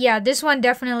artwork. Yeah, this one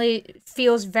definitely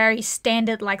feels very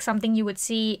standard, like something you would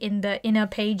see in the inner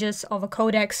pages of a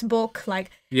Codex book,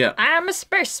 like, I'm a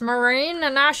Space Marine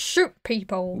and I shoot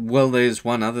people. Well, there's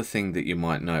one other thing that you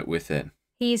might note with it.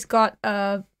 He's got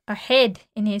a head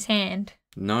in his hand.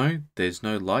 No, there's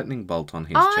no lightning bolt on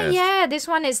his chest. Oh, yeah. This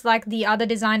one is like the other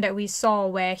design that we saw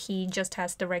where he just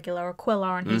has the regular Aquila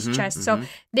on his chest. So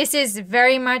this is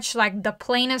very much like the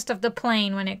plainest of the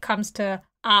plain when it comes to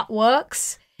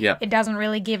artworks. Yeah. it doesn't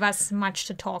really give us much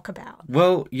to talk about.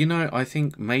 Well, you know, I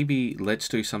think maybe let's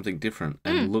do something different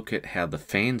and look at how the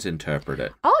fans interpret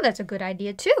it. Oh, that's a good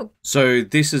idea too. So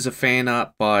this is a fan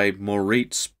art by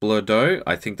Moritz Blodeau.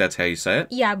 I think that's how you say it.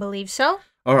 Yeah, I believe so.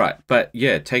 All right, but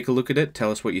yeah, take a look at it.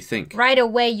 Tell us what you think. Right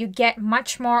away, you get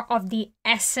much more of the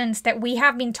essence that we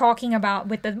have been talking about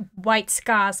with the white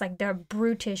scars. Like, they're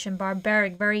brutish and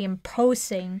barbaric, very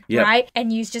imposing, right?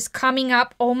 And he's just coming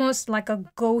up almost like a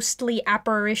ghostly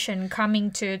apparition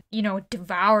coming to, you know,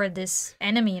 devour this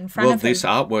enemy in front of him. Well, this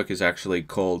artwork is actually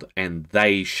called "And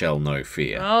They Shall Know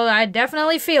Fear." Oh, I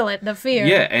definitely feel it, the fear.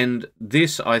 Yeah, and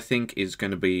this, I think, is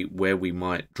going to be where we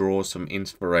might draw some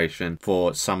inspiration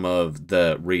for some of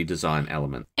the redesign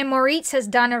element. And Moritz has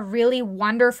done a really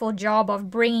wonderful job of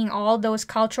bringing all those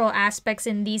cultural aspects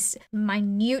in these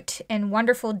minute and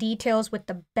wonderful details with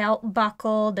the belt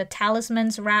buckle, the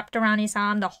talismans wrapped around his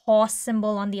arm, the horse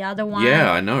symbol on the other one.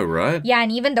 Yeah, I know, right? Yeah,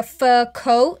 and even the fur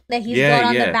coat that he's got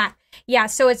on the back. Yeah,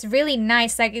 so it's really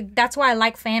nice. Like, that's why I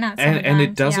like fan art sometimes. And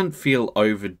it doesn't feel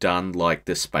overdone like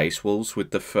the Space Wolves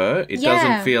with the fur. It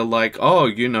doesn't feel like, oh,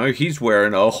 you know, he's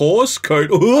wearing a horse coat.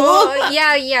 Oh,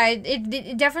 yeah.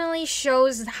 It definitely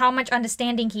shows how much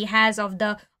understanding he has of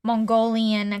the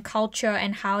Mongolian culture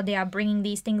and how they are bringing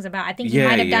these things about. I think he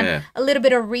might have done a little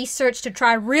bit of research to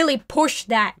try really push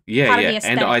that part of the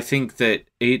aesthetic. And I think that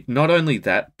it, not only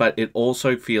that, but it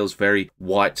also feels very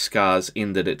white scars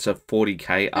in that it's a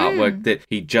 40k artwork that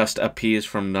he just appears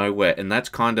from nowhere. And that's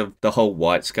kind of the whole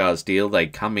white scars deal. They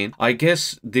come in. I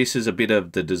guess this is a bit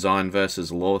of the design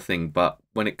versus law thing, but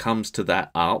when it comes to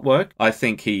that artwork, I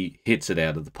think he hits it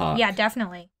out of the park. Yeah,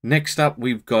 definitely. Next up,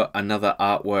 we've got another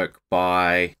artwork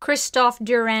by Christophe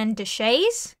Durand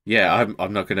Deschays. Yeah,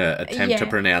 I'm not going to attempt to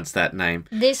pronounce that name.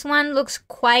 This one looks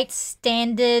quite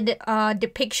standard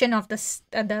depiction of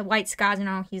the white scars. You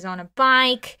know, he's on a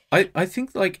bike. I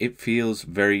think like it feels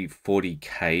very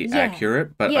 40k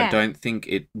accurate, but I don't think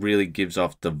it really gives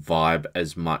off the vibe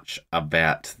as much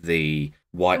about the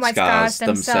white scars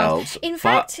themselves. In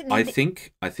fact, I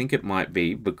think it might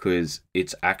be because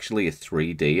it's actually a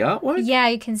 3D artwork. Yeah,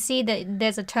 you can see that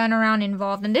there's a turnaround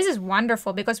involved, and this is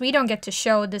wonderful because we don't get to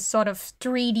show this sort of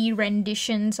 3D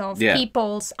renditions of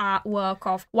people's artwork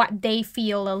of what they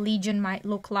feel a legion might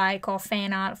look like, or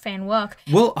fan art, fan work.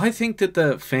 Well, I think that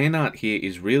the fan art here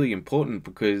is really important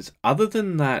because other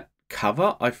than that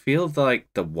cover, I feel like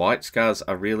the white scars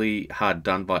are really hard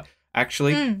done by.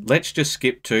 Actually, let's just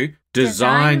skip to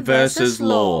Design versus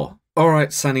Law. All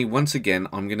right, Sunny, once again,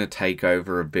 I'm going to take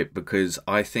over a bit because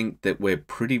I think that we're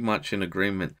pretty much in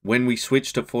agreement. When we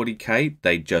switch to 40k,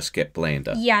 they just get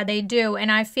blander. Yeah, they do. And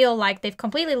I feel like they've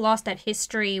completely lost that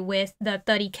history with the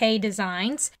 30k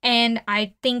designs. And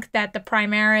I think that the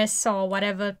Primaris or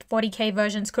whatever 40k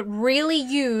versions could really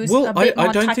use a bit more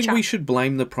I don't touch think up. we should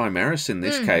blame the Primaris in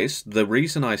this case. The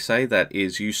reason I say that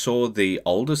is you saw the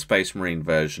older Space Marine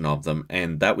version of them,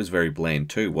 and that was very bland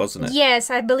too, wasn't it? Yes,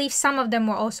 I believe some of them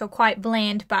were also quite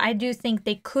bland, but I do think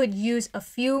they could use a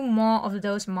few more of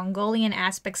those Mongolian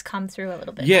aspects come through a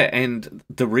little bit. Yeah, and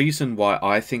the reason why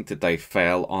I think that they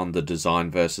fail on the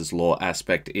design versus law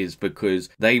aspect is because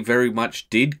they very much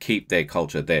did keep their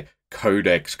culture, their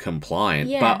codex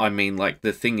compliant. But I mean, like,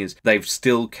 the thing is, they've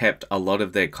still kept a lot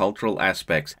of their cultural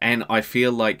aspects, and I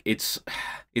feel like it's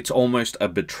almost a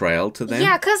betrayal to them.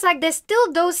 Yeah, because like there's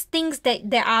still those things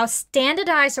that are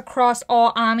standardized across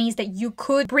all armies that you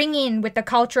could bring in with the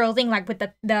cultural thing, like with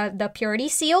the purity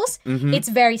seals. It's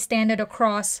very standard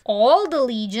across all the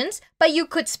legions, but you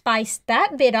could spice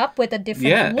that bit up with a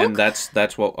different look. And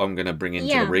that's what I'm going to bring into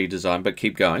the redesign, but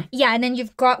keep going. Yeah, and then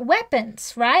you've got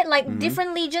weapons, right? Like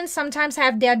different legions sometimes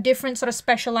have their different sort of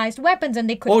specialized weapons, and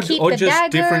they could keep the daggers. Or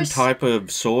just different type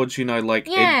of swords, you know, like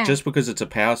just because it's a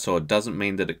power sword doesn't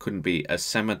mean that it couldn't be a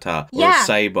scimitar or a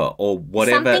saber or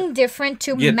whatever. Something different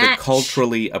to match. The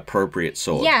culturally appropriate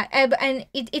sword. Yeah, and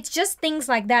it's just things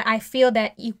like that. I feel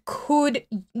that you could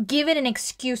give it an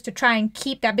excuse to try and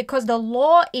keep that, because the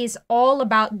law is all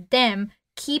about them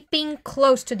keeping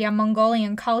close to their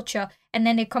Mongolian culture, and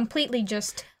then they completely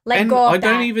just let go of that.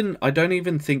 I don't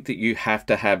even think that you have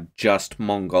to have just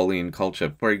Mongolian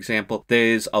culture. For example,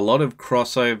 there's a lot of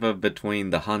crossover between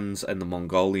the Huns and the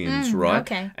Mongolians, right?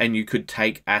 Okay. And you could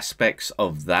take aspects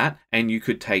of that, and you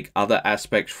could take other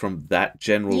aspects from that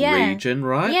general region,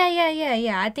 right?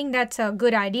 Yeah. I think that's a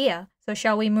good idea. So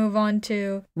shall we move on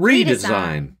to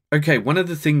redesign? Okay, one of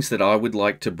the things that I would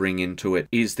like to bring into it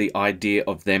is the idea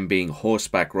of them being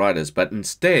horseback riders, but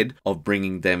instead of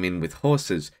bringing them in with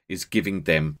horses, is giving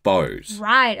them bows.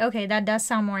 Right, okay, that does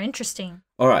sound more interesting.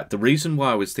 Alright, the reason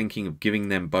why I was thinking of giving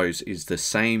them bows is the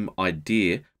same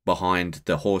idea, behind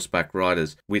the horseback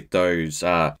riders with those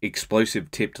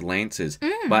explosive tipped lances,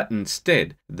 but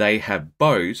instead they have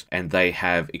bows and they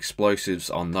have explosives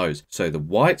on those. So the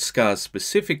whitescars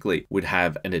specifically would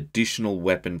have an additional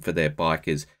weapon for their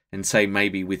bikers, and say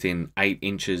maybe within 8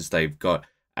 inches they've got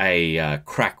a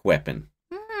crack weapon.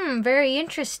 Very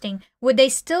interesting. Would they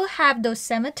still have those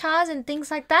scimitars and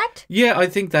things like that? Yeah, I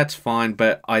think that's fine,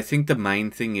 but I think the main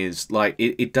thing is, like,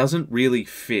 it doesn't really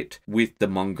fit with the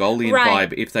Mongolian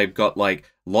vibe if they've got, like,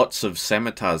 lots of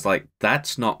scimitars. Like,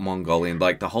 that's not Mongolian.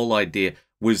 Like, the whole idea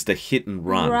was the hit and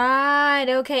run. Right,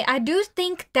 okay. I do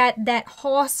think that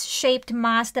horse-shaped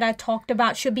mask that I talked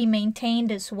about should be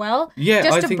maintained as well. Yeah,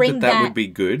 I think that would be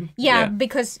good. Yeah,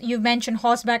 because you mentioned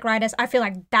horseback riders. I feel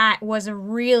like that was a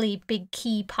really big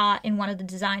key part in one of the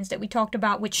designs that we talked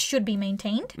about, which should be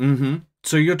maintained. Mm-hmm.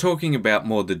 So you're talking about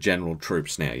more the general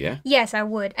troops now, yeah? Yes, I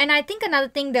would. And I think another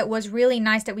thing that was really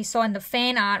nice that we saw in the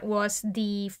fan art was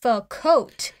the fur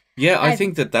coat. Yeah, I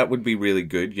think that would be really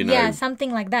good, you know. Yeah, something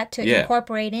like that to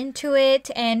incorporate into it.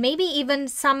 And maybe even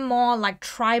some more like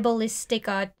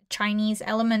tribalistic Chinese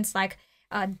elements like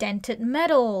dented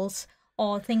metals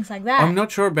or things like that. I'm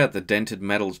not sure about the dented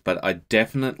metals, but I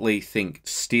definitely think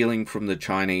stealing from the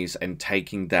Chinese and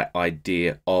taking that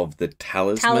idea of the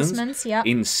talismans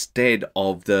instead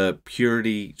of the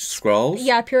purity scrolls.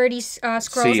 Yeah, purity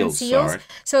scrolls and seals. Sorry.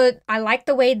 So I like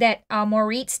the way that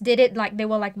Moritz did it. Like they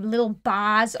were like little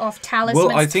bars of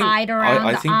talismans tied around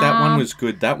I think that one was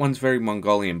good. That one's very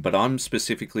Mongolian, but I'm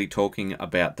specifically talking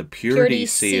about the purity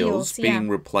seals being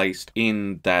replaced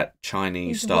in that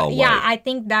Chinese style way. Yeah, I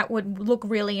think that would look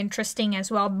really interesting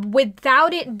as well,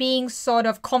 without it being sort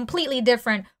of completely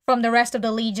different from the rest of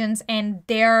the legions and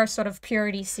their sort of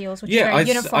purity seals, which is very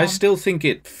uniform. I still think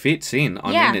it fits in.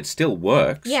 I mean, it still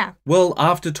works. Yeah. Well,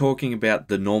 after talking about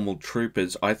the normal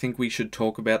troopers, I think we should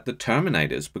talk about the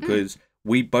Terminators, because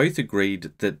we both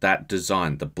agreed that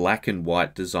design, the black and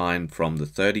white design from the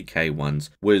 30K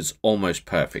ones, was almost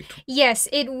perfect. Yes,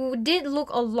 it did look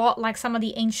a lot like some of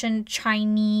the ancient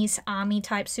Chinese army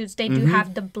type suits. They do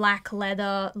have the black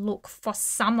leather look for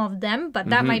some of them, but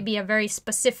that might be a very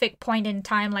specific point in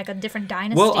time, like a different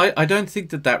dynasty. Well, I don't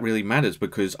think that really matters,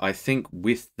 because I think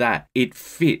with that, it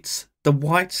fits the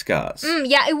whitescars.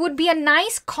 Yeah, it would be a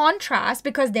nice contrast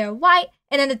because they're white,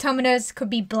 and then the Terminators could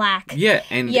be black. Yeah,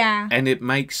 and it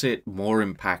makes it more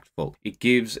impactful. It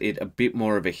gives it a bit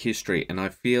more of a history, and I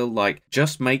feel like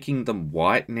just making them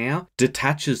white now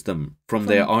detaches them from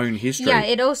their own history. Yeah,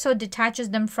 it also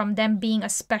detaches them from them being a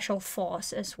special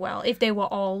force as well, if they were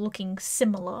all looking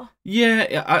similar.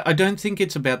 Yeah, I don't think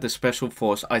it's about the special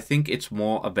force. I think it's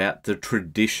more about the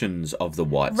traditions of the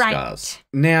whitescars. Right.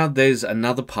 Now, there's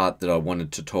another part that I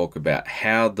wanted to talk about,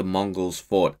 how the Mongols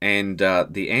fought, and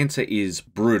the answer is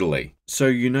brutally. So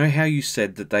you know how you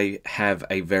said that they have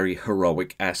a very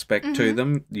heroic aspect to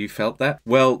them? You felt that?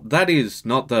 Well, that is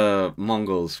not the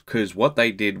Mongols, because what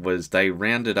they did was they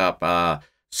rounded up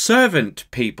servant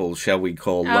people, shall we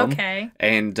call them. Okay.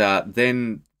 And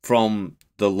then from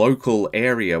the local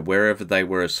area, wherever they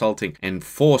were assaulting, and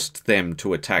forced them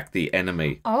to attack the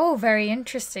enemy. Oh, very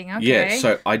interesting. Okay. Yeah,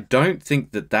 so I don't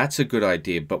think that that's a good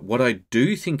idea, but what I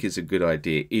do think is a good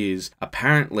idea is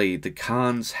apparently the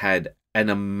Khans had an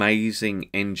amazing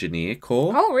engineer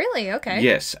corps. Oh, really? Okay.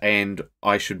 Yes, and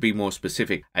I should be more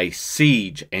specific, a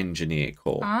siege engineer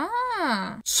corps.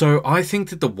 Ah. So I think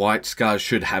that the whitescars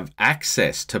should have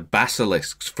access to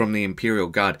basilisks from the Imperial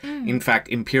Guard. In fact,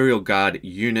 Imperial Guard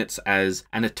units as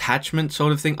an attachment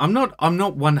sort of thing. I'm not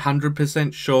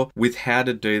 100% sure with how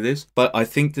to do this, but I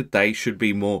think that they should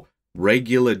be more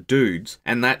regular dudes,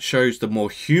 and that shows the more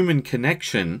human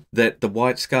connection that the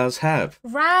whitescars have.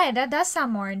 Right, that does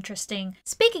sound more interesting.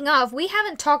 Speaking of, we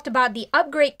haven't talked about the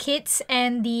upgrade kits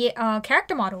and the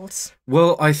character models.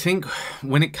 Well, I think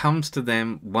when it comes to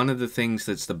them, one of the things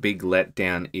that's the big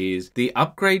letdown is the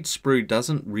upgrade sprue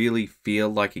doesn't really feel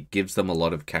like it gives them a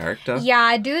lot of character. Yeah,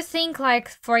 I do think, like,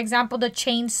 for example, the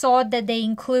chainsaw that they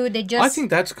include, I think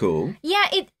that's cool. Yeah,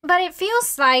 but it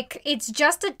feels like it's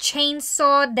just a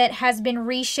chainsaw that has been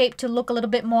reshaped to look a little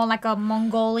bit more like a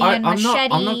Mongolian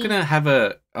machete. I'm not gonna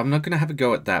have a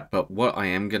go at that, but what I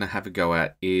am going to have a go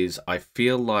at is I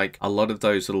feel like a lot of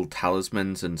those little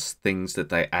talismans and things that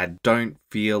they add don't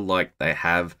feel like they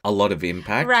have a lot of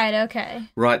impact. Right, okay.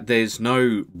 Right, there's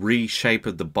no reshape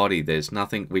of the body. There's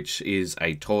nothing which is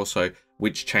a torso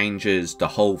which changes the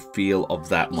whole feel of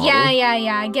that model.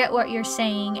 Yeah, I get what you're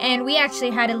saying. And we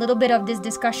actually had a little bit of this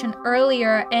discussion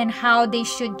earlier and how they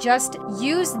should just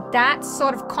use that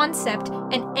sort of concept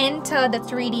and enter the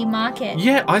 3D market.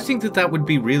 Yeah, I think that would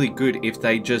be really good if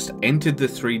they just entered the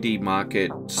 3D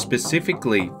market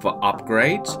specifically for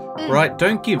upgrades, right?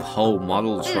 Don't give whole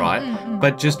models, right?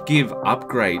 But just give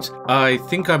upgrades. I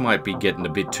think I might be getting a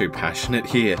bit too passionate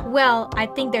here. Well, I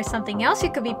think there's something else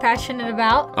you could be passionate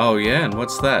about. Oh yeah, and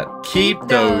what's that? Keep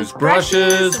those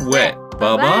brushes wet.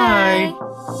 Bye-bye.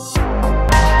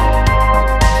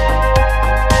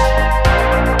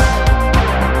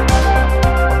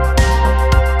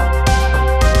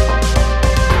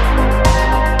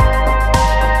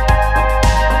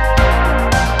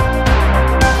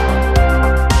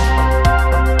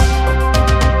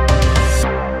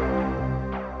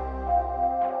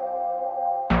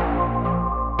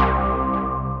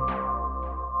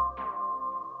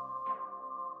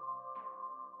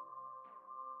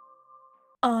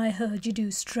 I heard you do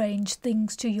strange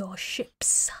things to your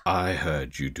ships. I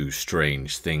heard you do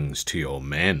strange things to your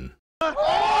men.